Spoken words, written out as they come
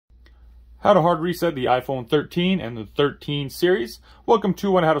How to hard reset the iPhone 13 and the 13 series. Welcome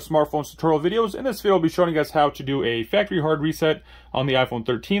to How to Smartphones tutorial videos. In this video, I'll be showing you guys how to do a factory hard reset on the iPhone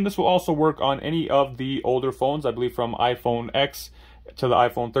 13. This will also work on any of the older phones, I believe from iPhone X to the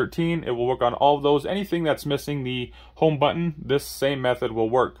iPhone 13. It will work on all of those. Anything that's missing the home button, this same method will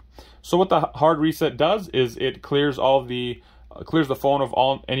work. So what the hard reset does is it clears all of the clears the phone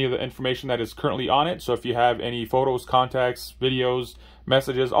of any of the information that is currently on it. So if you have any photos, contacts, videos,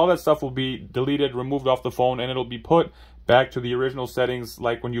 messages, all that stuff will be deleted, removed off the phone, and it'll be put back to the original settings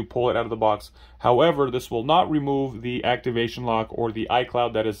like when you pull it out of the box. However, this will not remove the activation lock or the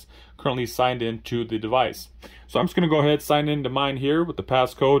iCloud that is currently signed into the device. So I'm just going to go ahead, sign into mine here with the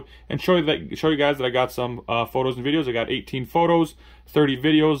passcode, and show you guys that I got some photos and videos. I got 18 photos, 30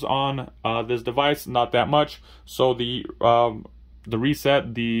 videos on this device, not that much. So the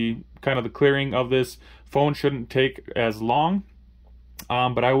reset, the clearing of this phone shouldn't take as long.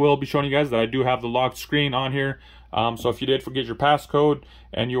 But I will be showing you guys that I do have the locked screen on here. So if you did forget your passcode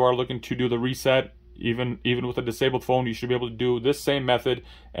and you are looking to do the reset, even with a disabled phone, you should be able to do this same method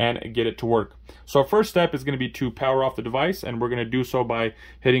and get it to work. So our first step is going to be to power off the device, and we're going to do so by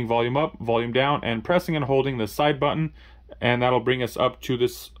hitting volume up, volume down, and pressing and holding the side button, and that'll bring us up to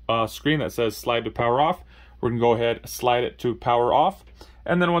this screen that says slide to power off. We're going to go ahead, slide it to power off.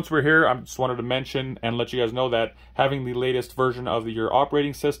 And then once we're here, I just wanted to mention and let you guys know that having the latest version of your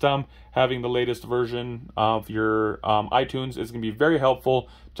operating system, having the latest version of your iTunes is going to be very helpful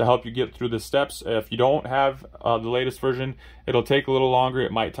to help you get through the steps. If you don't have the latest version, it'll take a little longer.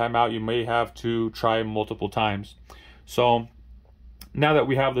 It might time out. You may have to try multiple times. So now that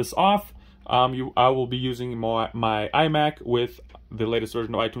we have this off, I will be using my iMac with the latest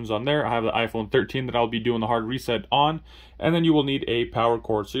version of iTunes on there. I have the iPhone 13 that I'll be doing the hard reset on, and then you will need a power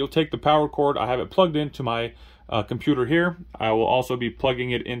cord. So you'll take the power cord. I have it plugged into my computer here. I will also be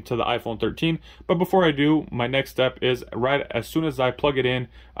plugging it into the iPhone 13. But before I do, my next step is right as soon as I plug it in,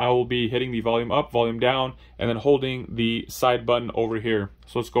 I will be hitting the volume up, volume down, and then holding the side button over here.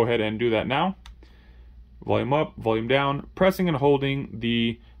 So let's go ahead and do that now. Volume up, volume down, pressing and holding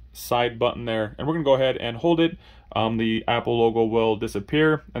the side button there, and we're gonna go ahead and hold it. The Apple logo will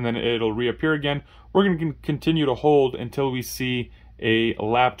disappear and then it'll reappear again. We're gonna continue to hold until we see a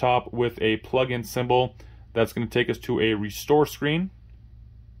laptop with a plug-in symbol. That's gonna take us to a restore screen.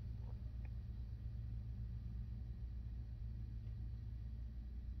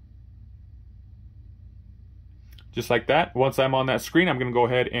 Just like that. Once I'm on that screen, I'm gonna go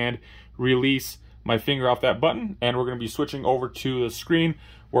ahead and release my finger off that button, and we're going to be switching over to the screen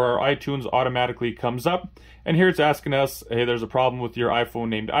where our iTunes automatically comes up. And here it's asking us, hey, there's a problem with your iPhone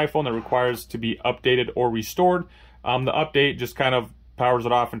named iPhone that requires to be updated or restored. The update just kind of powers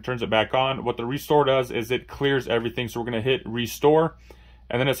it off and turns it back on. What the restore does is it clears everything. So we're going to hit restore,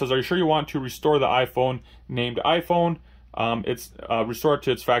 and then it says, are you sure you want to restore the iPhone named iPhone? It's restored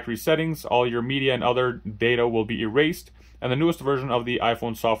to its factory settings. All your media and other data will be erased, and the newest version of the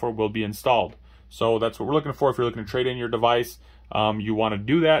iPhone software will be installed. So that's what we're looking for. If you're looking to trade in your device, you want to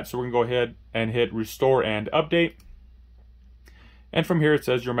do that. So we're going to go ahead and hit restore and update. And from here it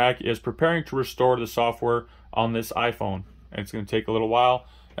says your Mac is preparing to restore the software on this iPhone. And it's going to take a little while.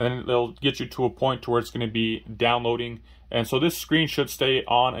 And then it'll get you to a point to where it's going to be downloading. And so this screen should stay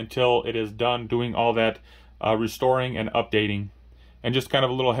on until it is done doing all that restoring and updating. And just kind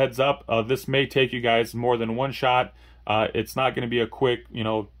of a little heads up, this may take you guys more than one shot. It's not going to be a quick,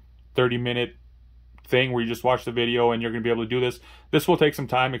 30-minute thing where you just watch the video and you're going to be able to do this. This will take some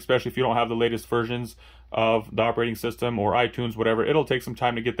time, especially if you don't have the latest versions of the operating system or iTunes, whatever. It'll take some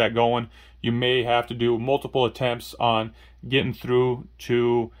time to get that going. You may have to do multiple attempts on getting through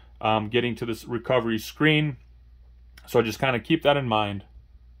to getting to this recovery screen. So just kind of keep that in mind.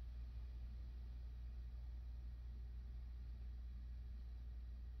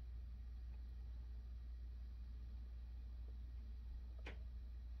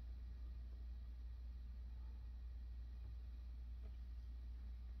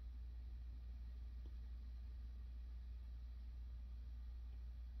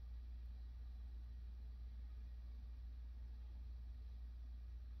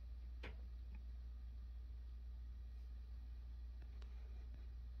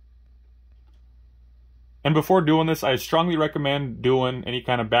 And before doing this, I strongly recommend doing any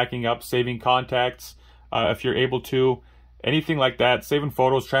kind of backing up, saving contacts, if you're able to, anything like that, saving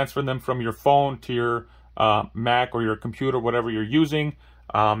photos, transferring them from your phone to your Mac or your computer, whatever you're using.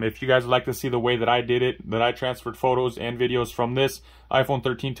 If you guys would like to see the way that I did it, that I transferred photos and videos from this iPhone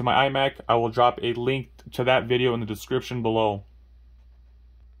 13 to my iMac, I will drop a link to that video in the description below.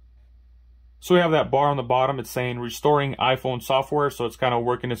 So we have that bar on the bottom. It's saying restoring iPhone software. So it's kind of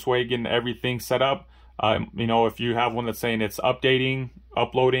working its way, getting everything set up. You know, if you have one that's saying it's updating,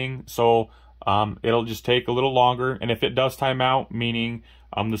 uploading, so it'll just take a little longer. And if it does time out, meaning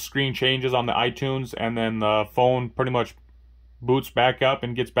the screen changes on the iTunes and then the phone pretty much boots back up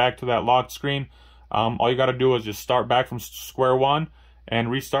and gets back to that locked screen, all you got to do is just start back from square one and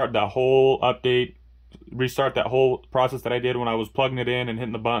restart that whole update, restart that whole process that I did when I was plugging it in and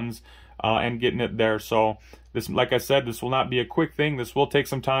hitting the buttons and getting it there. So this, like I said, this will not be a quick thing. This will take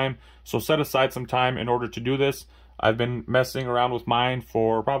some time. So set aside some time in order to do this. I've been messing around with mine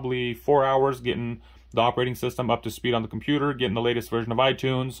for probably 4 hours, getting the operating system up to speed on the computer, getting the latest version of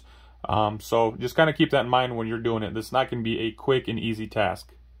iTunes. So just kind of keep that in mind when you're doing it. This is not going to be a quick and easy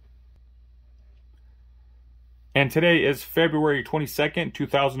task. And today is February 22nd,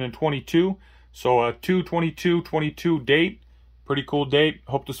 2022. So a 2/22/22 date. Pretty cool date.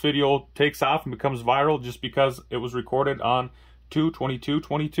 Hope this video takes off and becomes viral just because it was recorded on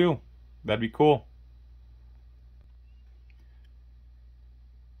 2/22/22. That'd be cool.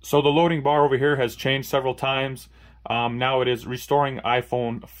 So the loading bar over here has changed several times. Now it is restoring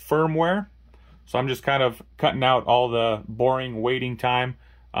iPhone firmware. So I'm just kind of cutting out all the boring waiting time,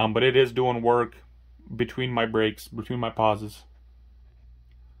 but it is doing work between my breaks, between my pauses.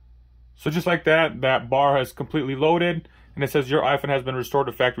 So just like that, that bar has completely loaded, and it says your iPhone has been restored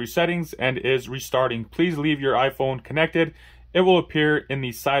to factory settings and is restarting. Please leave your iPhone connected. It will appear in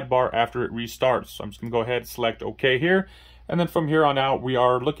the sidebar after it restarts. So I'm just gonna go ahead and select OK here. And then from here on out, we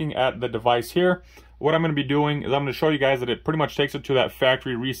are looking at the device here. What I'm going to be doing is I'm going to show you guys that it pretty much takes it to that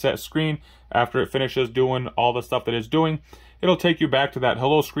factory reset screen after it finishes doing all the stuff that it's doing. It'll take you back to that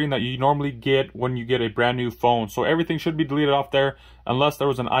hello screen that you normally get when you get a brand new phone. So everything should be deleted off there unless there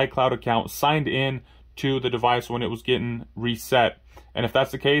was an iCloud account signed in to the device when it was getting reset. And if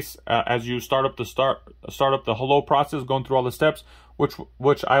that's the case, as you start up the hello process, going through all the steps,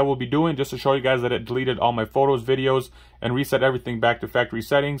 which I will be doing just to show you guys that it deleted all my photos, videos, and reset everything back to factory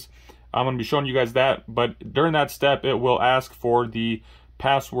settings. I'm going to be showing you guys that, but during that step, it will ask for the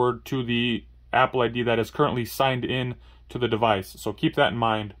password to the Apple ID that is currently signed in to the device. So keep that in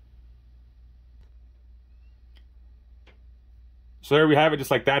mind. So there we have it,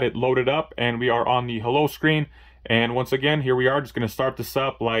 just like that. It loaded up and we are on the hello screen. And once again, here we are, just going to start this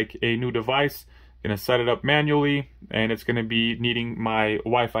up like a new device. Going to set it up manually, and it's going to be needing my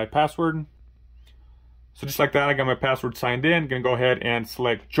Wi-Fi password. So just like that, I got my password signed in. Going to go ahead and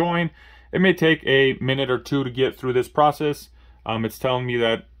select join. It may take a minute or two to get through this process. It's telling me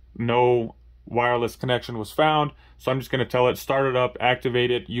that no wireless connection was found. So I'm just going to tell it start it up,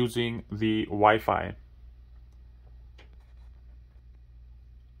 activate it using the Wi-Fi.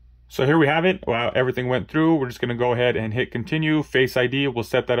 So here we have it. Wow, everything went through. We're just going to go ahead and hit continue. Face ID, we'll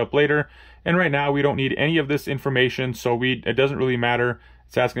set that up later. And right now we don't need any of this information, so it doesn't really matter.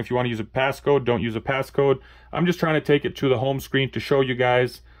 It's asking if you want to use a passcode. Don't use a passcode. I'm just trying to take it to the home screen to show you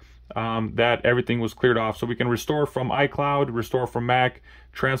guys that everything was cleared off. So we can restore from iCloud, restore from Mac,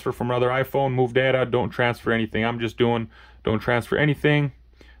 transfer from another iPhone, move data, don't transfer anything. I'm just doing don't transfer anything.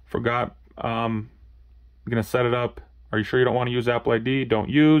 Forgot. I'm going to set it up. Are you sure you don't want to use Apple ID? Don't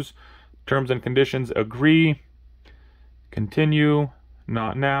use. Terms and conditions, agree. Continue.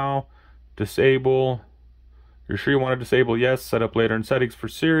 Not now. Disable. You're sure you want to disable? Yes. Set up later in settings for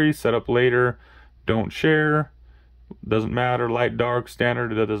Siri. Set up later. Don't share. Doesn't matter. Light, dark,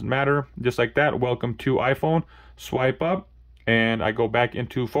 standard. That doesn't matter. Just like that. Welcome to iPhone. Swipe up. And I go back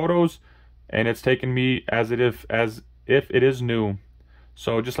into photos. And it's taking me as if it is new.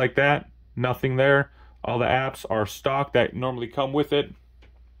 So just like that. Nothing there. All the apps are stock that normally come with it.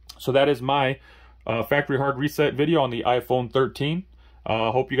 So that is my factory hard reset video on the iPhone 13.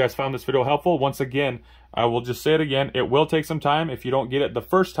 Hope you guys found this video helpful. Once again, I will just say it again. It will take some time. If you don't get it the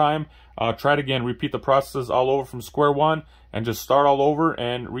first time, try it again. Repeat the process all over from square one and just start all over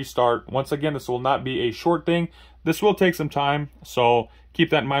and restart. Once again, this will not be a short thing. This will take some time. So keep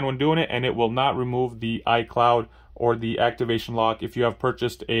that in mind when doing it, and it will not remove the iCloud or the activation lock if you have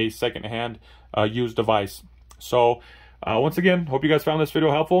purchased a secondhand used device. So once again, hope you guys found this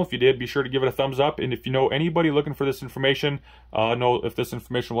video helpful. If you did, be sure to give it a thumbs up. And if you know anybody looking for this information, know if this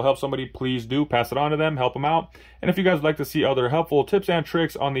information will help somebody, please do pass it on to them, help them out. And if you guys would like to see other helpful tips and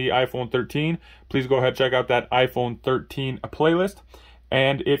tricks on the iPhone 13, please go ahead and check out that iPhone 13 playlist.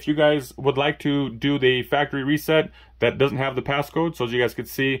 And if you guys would like to do the factory reset that doesn't have the passcode, so as you guys can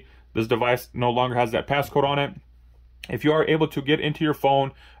see, this device no longer has that passcode on it. If you are able to get into your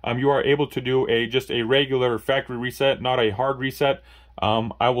phone, you are able to do just a regular factory reset, not a hard reset.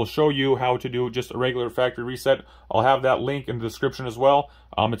 I will show you how to do just a regular factory reset. I'll have that link in the description as well.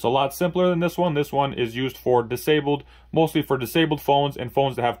 It's a lot simpler than this one. This one is used for disabled, mostly for disabled phones and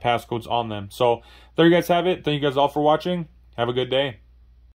phones that have passcodes on them. So there you guys have it. Thank you guys all for watching. Have a good day.